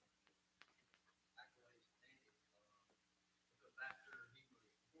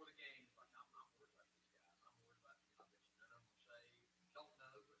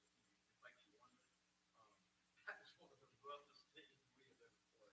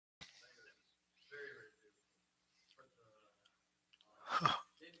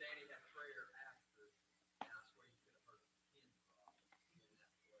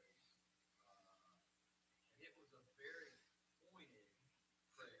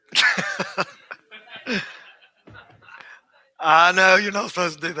 I know you're not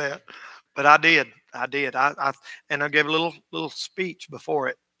supposed to do that, but I did. And I gave a little speech before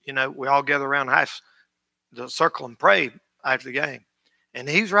it. You know, we all gather around the circle and prayed after the game. And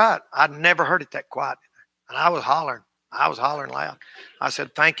he's right. I'd never heard it that quiet. And I was hollering. Loud. I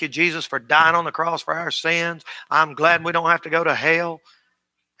said, thank you, Jesus, for dying on the cross for our sins. I'm glad we don't have to go to hell.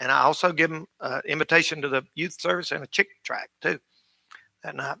 And I also give them an invitation to the youth service and a chick track too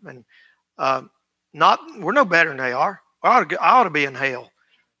that night. And we're no better than they are. I ought to be in hell,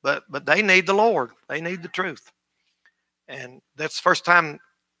 but they need the Lord. They need the truth. And that's the first time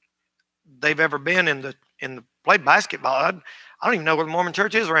they've ever been in the played basketball. I don't even know where the Mormon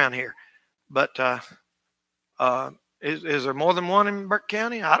church is around here. But is there more than one in Burke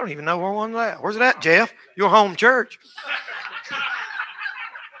County? I don't even know where one's at. Where's it at, Jeff? Your home church.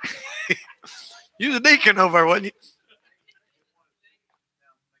 You was a deacon over there, wasn't you?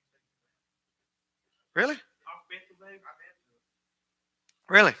 Really?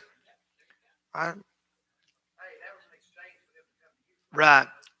 Really? Right.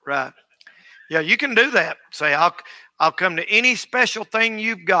 Yeah, you can do that. Say, I'll come to any special thing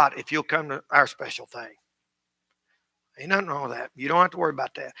you've got if you'll come to our special thing. Ain't nothing wrong with that. You don't have to worry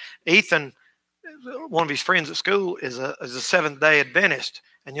about that. Ethan, one of his friends at school, is a Seventh-day Adventist.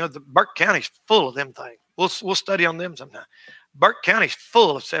 And you know, the Burke County's full of them things. We'll study on them sometime. Burke County's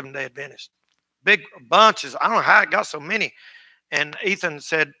full of Seventh-day Adventists. Big bunches. I don't know how it got so many. And Ethan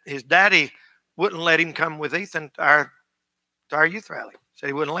said his daddy wouldn't let him come with Ethan to our youth rally. Said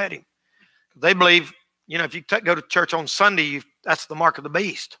he wouldn't let him. They believe, you know, if you go to church on Sunday, that's the mark of the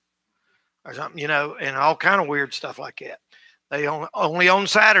beast or something, you know, and all kind of weird stuff like that. They only on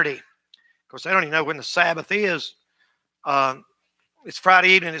Saturday. Of course, they don't even know when the Sabbath is. It's Friday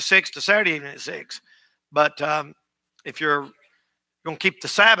evening at 6 to Saturday evening at 6. But if you're going to keep the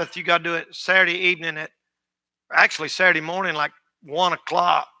Sabbath, you got to do it Saturday evening actually Saturday morning, like 1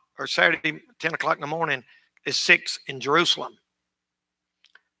 o'clock, or Saturday 10 o'clock in the morning is 6 in Jerusalem.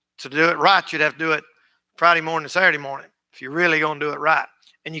 To do it right, you'd have to do it Friday morning and Saturday morning if you're really going to do it right.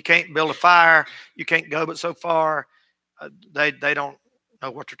 And you can't build a fire. You can't go but so far. They don't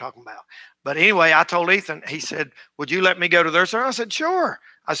know what you're talking about. But anyway, I told Ethan, he said, would you let me go to their service? I said, sure.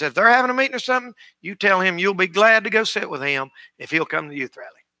 I said, if they're having a meeting or something, you tell him you'll be glad to go sit with him if he'll come to the youth rally.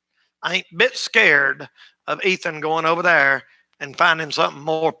 I ain't a bit scared of Ethan going over there and finding something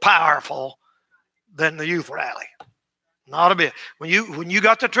more powerful than the youth rally. Not a bit. When you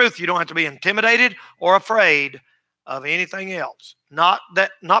got the truth, you don't have to be intimidated or afraid of anything else. Not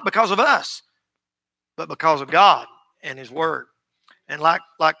because of us, but because of God and His Word. And like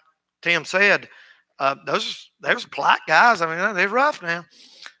Tim said, those polite guys. I mean, they're rough now.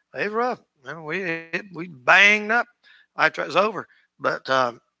 They're rough. We banged up after it was over. But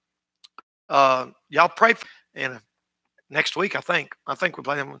y'all pray for next week. I think we're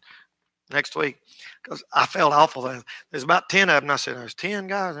playing next week, because I felt awful. There's about 10 of them. I said, there's 10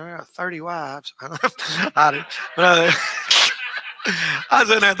 guys, there are 30 wives. I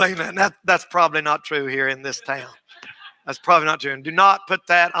said that thing. That's probably not true here in this town. That's probably not true. And do not put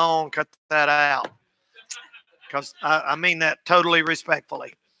that on, cut that out, because I mean that totally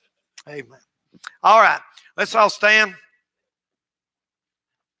respectfully. Amen. All right, let's all stand.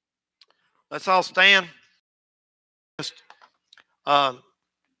 Let's all stand.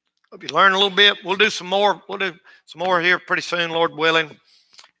 Hope you learn a little bit. We'll do some more. We'll do some more here pretty soon, Lord willing,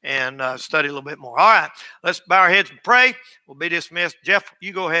 and study a little bit more. All right, let's bow our heads and pray. We'll be dismissed. Jeff,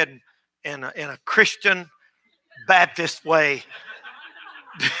 you go ahead and in a Christian Baptist way.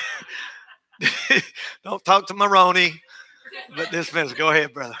 Don't talk to Maroney, but dismiss. Go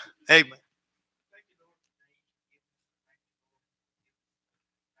ahead, brother. Amen.